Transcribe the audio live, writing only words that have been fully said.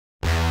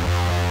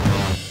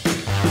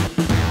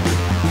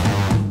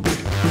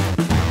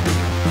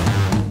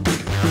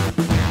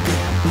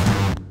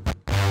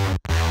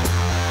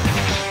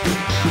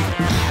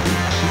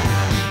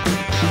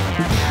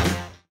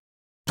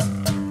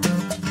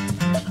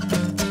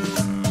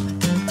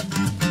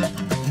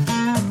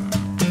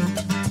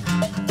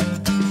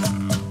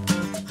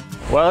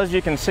Well, as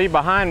you can see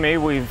behind me,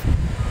 we've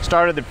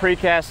started the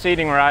precast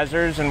seating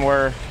risers and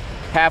we're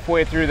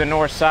halfway through the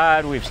north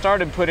side. We've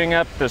started putting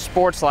up the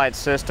sports light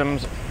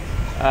systems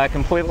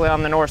completely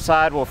on the north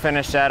side. We'll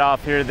finish that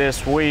off here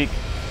this week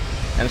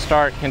and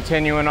start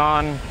continuing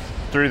on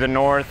through the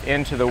north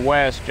into the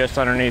west just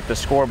underneath the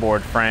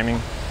scoreboard framing.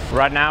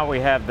 Right now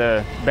we have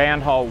the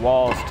band hall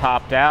walls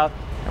topped out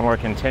and we're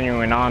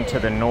continuing on to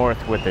the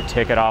north with the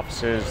ticket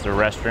offices, the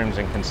restrooms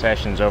and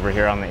concessions over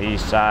here on the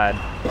east side.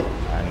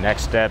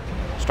 Next step,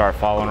 start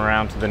following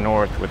around to the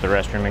north with the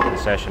restroom and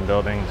concession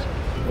buildings.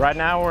 Right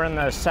now we're in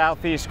the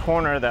southeast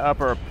corner, the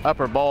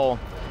upper bowl.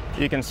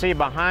 You can see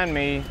behind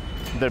me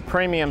the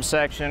premium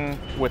section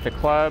with the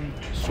club,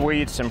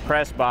 suites, and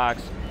press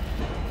box.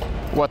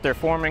 What they're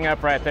forming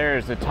up right there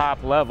is the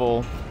top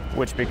level,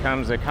 which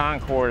becomes the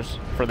concourse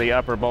for the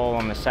upper bowl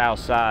on the south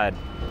side.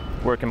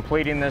 We're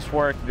completing this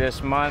work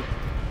this month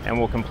and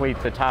we'll complete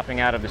the topping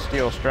out of the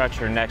steel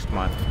structure next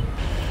month.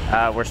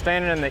 We're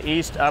standing in the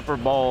east upper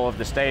bowl of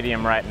the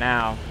stadium right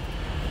now.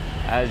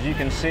 As you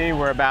can see,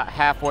 we're about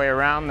halfway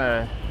around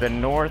the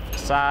north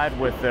side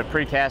with the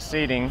precast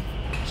seating.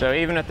 So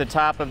even at the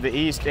top of the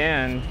east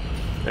end,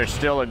 there's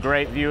still a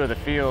great view of the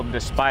field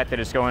despite that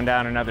it's going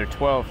down another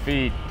 12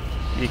 feet.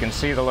 You can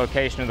see the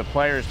location of the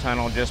players'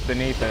 tunnel just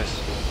beneath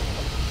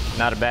us.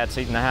 Not a bad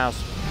seat in the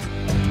house.